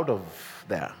 they're out of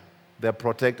there. They're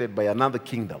protected by another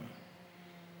kingdom.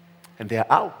 And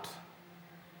they're out.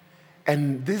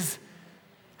 And these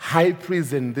high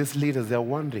priests and these leaders, they're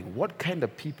wondering, what kind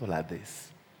of people are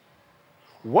these?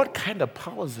 What kind of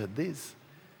powers are these?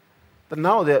 But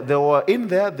now they were in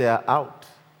there, they are out.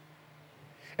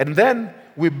 And then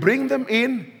we bring them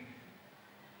in,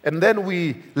 and then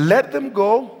we let them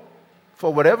go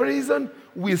for whatever reason.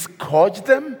 We scourge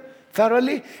them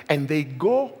thoroughly, and they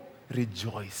go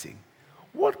rejoicing.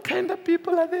 What kind of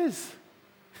people are these?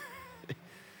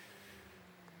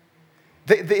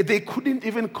 They couldn't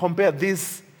even compare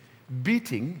this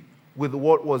beating with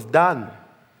what was done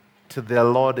to their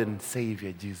Lord and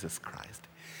Savior, Jesus Christ.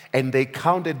 And they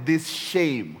counted this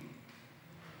shame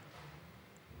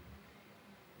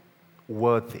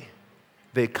worthy.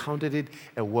 They counted it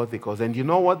a worthy cause. And you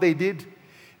know what they did?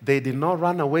 They did not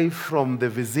run away from the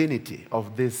vicinity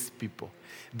of these people.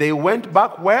 They went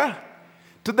back where?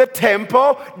 To the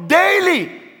temple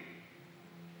daily.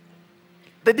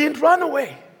 They didn't run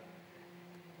away.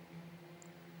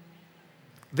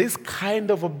 This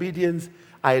kind of obedience,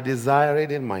 I desire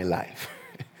it in my life.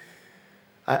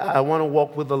 I want to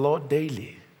walk with the Lord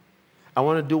daily. I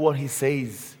want to do what He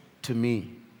says to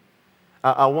me.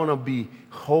 I want to be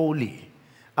holy.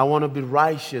 I want to be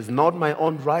righteous, not my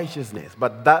own righteousness,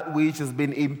 but that which has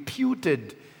been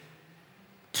imputed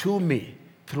to me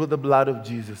through the blood of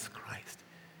Jesus Christ.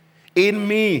 In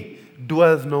me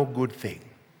dwells no good thing,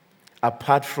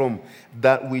 apart from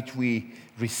that which we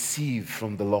receive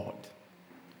from the Lord.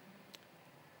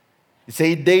 You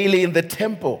say daily in the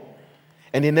temple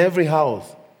and in every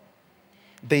house,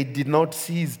 they did not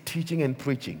cease teaching and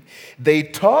preaching. They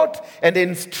taught and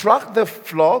instruct the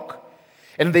flock,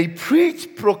 and they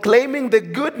preached, proclaiming the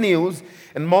good news,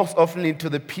 and most often to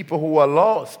the people who are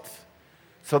lost,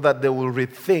 so that they will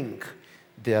rethink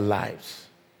their lives.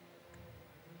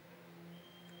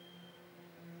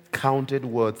 Counted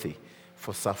worthy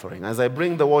for suffering. As I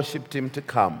bring the worship team to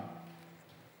come,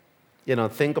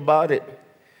 think about it.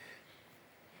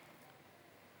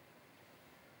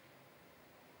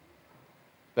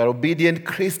 That obedient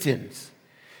Christians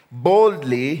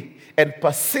boldly and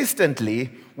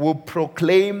persistently will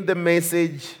proclaim the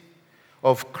message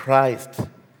of Christ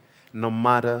no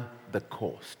matter the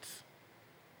cost.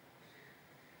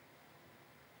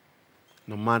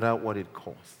 No matter what it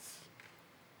costs.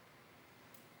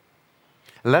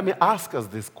 Let me ask us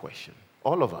this question,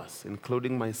 all of us,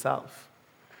 including myself.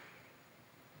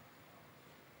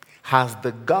 Has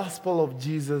the gospel of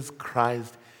Jesus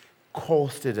Christ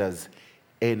costed us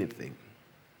anything?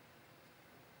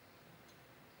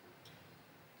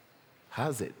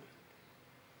 Has it?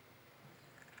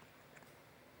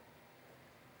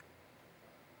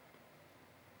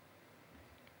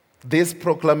 This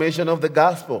proclamation of the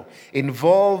gospel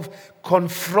involves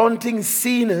confronting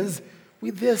sinners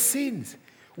with their sins.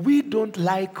 We don't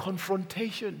like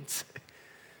confrontations.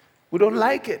 We don't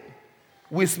like it.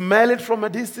 We smell it from a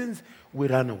distance. We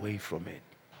run away from it.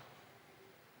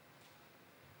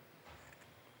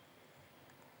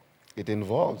 It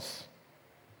involves.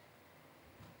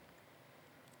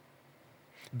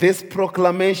 This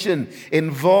proclamation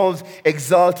involves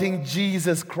exalting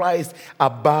Jesus Christ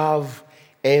above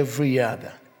every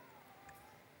other.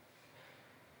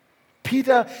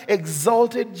 Peter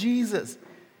exalted Jesus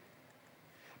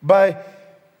by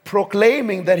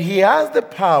proclaiming that he has the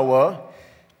power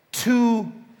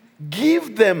to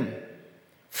give them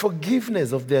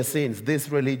forgiveness of their sins, these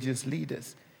religious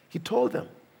leaders. He told them.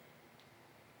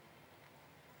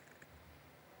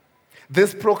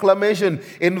 This proclamation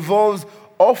involves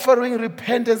offering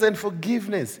repentance and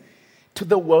forgiveness to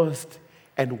the worst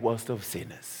and worst of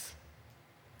sinners.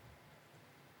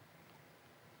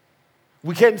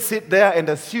 We can't sit there and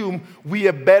assume we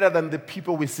are better than the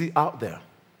people we see out there.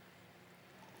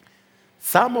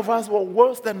 Some of us were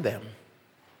worse than them.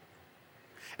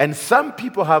 And some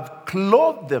people have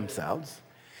clothed themselves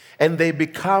and they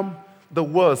become the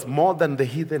worst more than the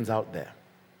heathens out there.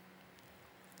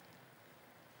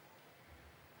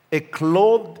 A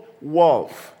clothed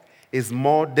wolf is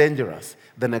more dangerous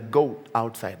than a goat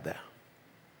outside there.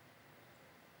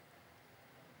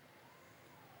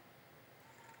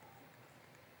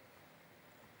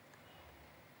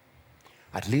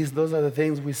 At least those are the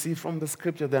things we see from the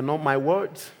scripture. They're not my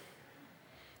words,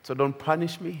 so don't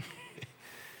punish me.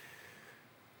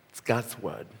 It's God's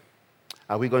word.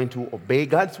 Are we going to obey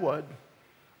God's word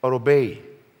or obey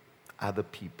other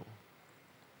people?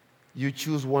 You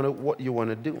choose what you want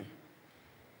to do.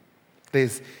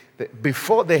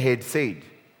 Before they had said,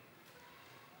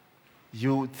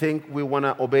 You think we want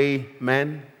to obey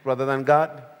men rather than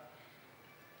God?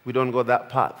 We don't go that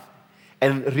path.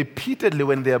 And repeatedly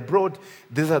when they are abroad,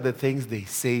 these are the things they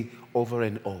say over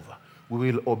and over.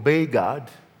 We will obey God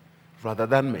rather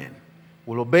than men.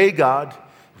 We'll obey God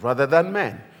rather than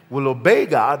men. We'll obey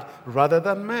God rather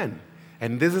than men.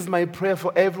 And this is my prayer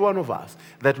for every one of us,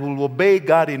 that we'll obey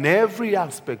God in every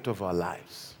aspect of our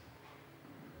lives.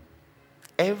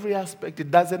 Every aspect, it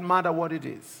doesn't matter what it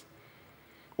is.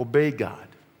 Obey God.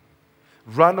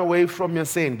 Run away from your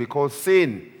sin, because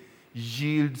sin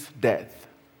yields death.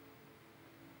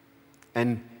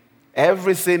 And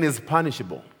every sin is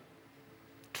punishable.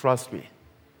 Trust me.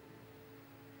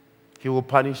 He will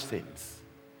punish sins.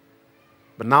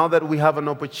 But now that we have an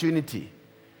opportunity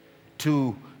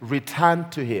to return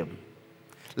to Him,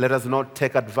 let us not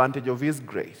take advantage of His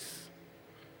grace.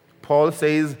 Paul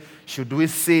says, should we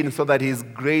sin so that His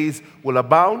grace will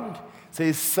abound?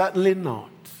 Says, certainly not.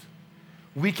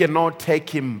 We cannot take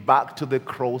Him back to the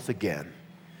cross again.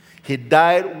 He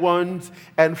died once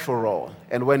and for all.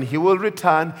 And when He will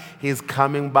return, He's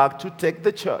coming back to take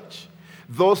the church.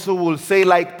 Those who will say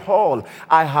like Paul,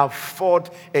 I have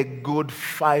fought a good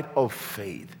fight of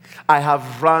faith. I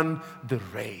have run the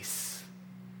race.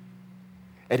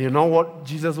 And you know what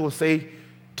Jesus will say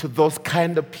to those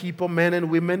kind of people, men and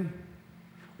women?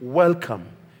 Welcome,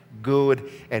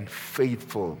 good and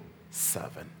faithful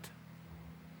servant.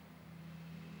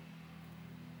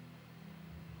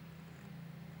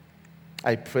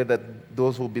 I pray that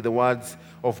those will be the words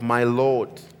of my Lord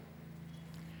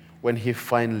when He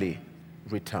finally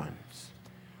returns,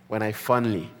 when I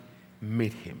finally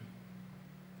meet Him.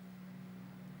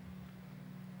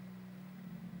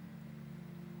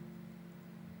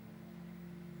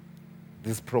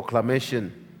 This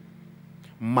proclamation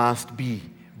must be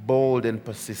bold and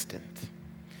persistent.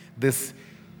 This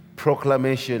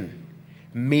proclamation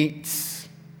meets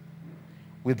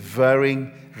with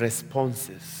varying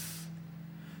responses.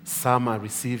 Some are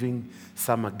receiving,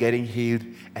 some are getting healed,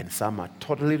 and some are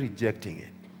totally rejecting it.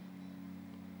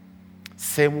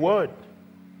 Same word.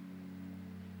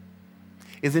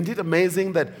 Isn't it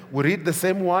amazing that we read the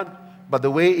same word, but the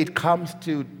way it comes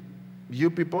to you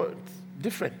people, it's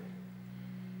different.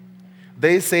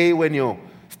 They say when you're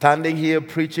standing here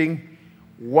preaching,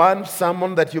 one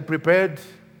sermon that you prepared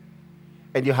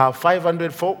and you have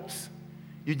 500 folks,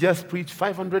 you just preach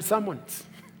 500 sermons.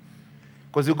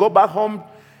 Because you go back home,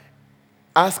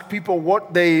 ask people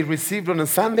what they received on a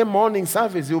Sunday morning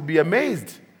service, you'll be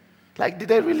amazed. Like,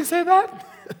 did I really say that?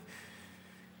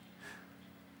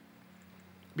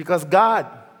 Because God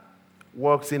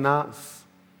works in us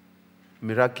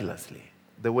miraculously,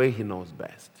 the way He knows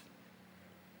best.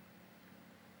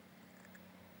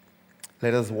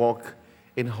 Let us walk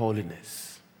in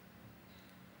holiness.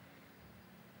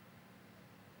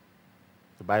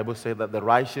 The Bible says that the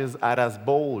righteous are as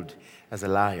bold as a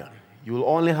lion. You will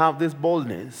only have this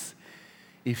boldness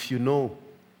if you know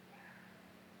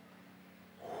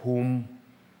whom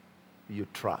you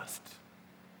trust.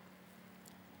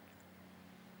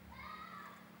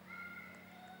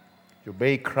 You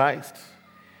obey Christ,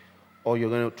 or you're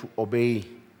going to obey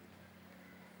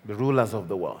the rulers of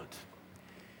the world.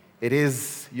 It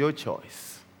is your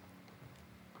choice.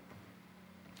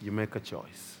 You make a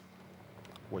choice.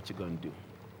 What you're going to do.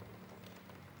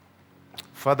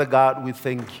 Father God, we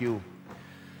thank You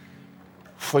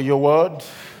for Your word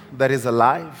that is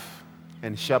alive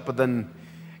and sharper than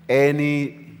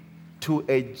any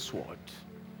two-edged sword,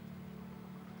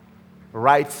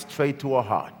 right straight to our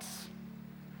hearts.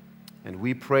 And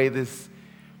we pray this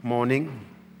morning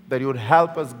that You would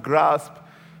help us grasp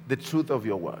the truth of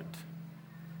Your word.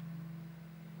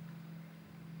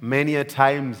 Many a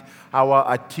times our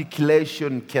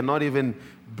articulation cannot even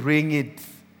bring it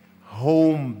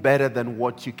home better than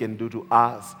what You can do to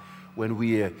us when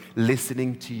we are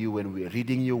listening to You, when we are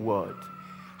reading Your word.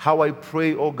 How I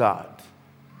pray, oh God,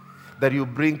 that You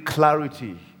bring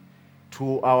clarity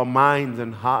to our minds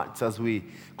and hearts as we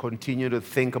continue to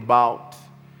think about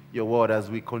Your word, as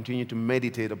we continue to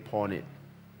meditate upon it.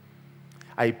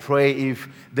 I pray if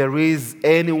there is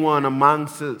anyone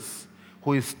amongst us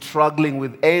who is struggling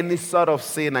with any sort of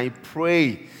sin, I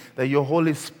pray that Your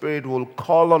Holy Spirit will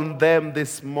call on them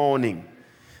this morning,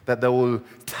 that they will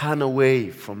turn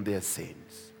away from their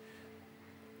sins.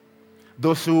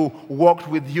 Those who walked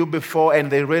with You before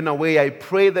and they ran away, I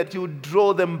pray that You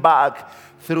draw them back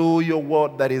through Your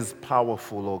word that is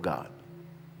powerful, oh God.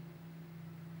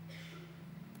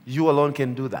 You alone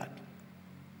can do that.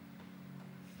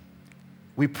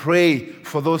 We pray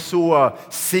for those who are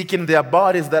sick in their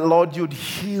bodies, that, Lord, You'd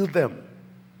heal them.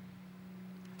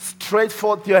 Stretch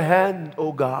forth Your hand,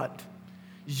 oh God.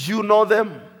 You know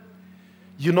them.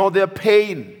 You know their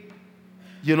pain.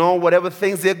 You know whatever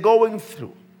things they're going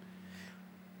through.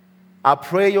 I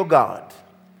pray, oh God,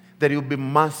 that you'll be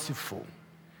merciful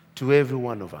to every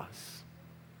one of us.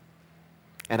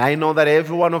 And I know that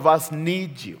every one of us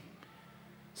needs you.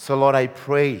 So, Lord, I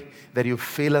pray that you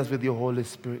fill us with your Holy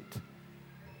Spirit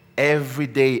every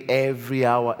day, every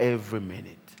hour, every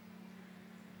minute.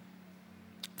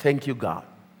 Thank you, God.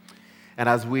 And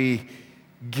as we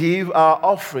give our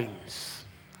offerings,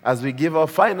 as we give our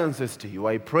finances to you,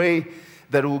 I pray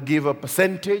that we'll give a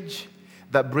percentage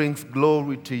that brings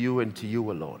glory to you and to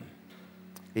you alone.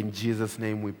 In Jesus'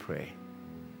 name we pray.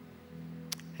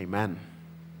 Amen.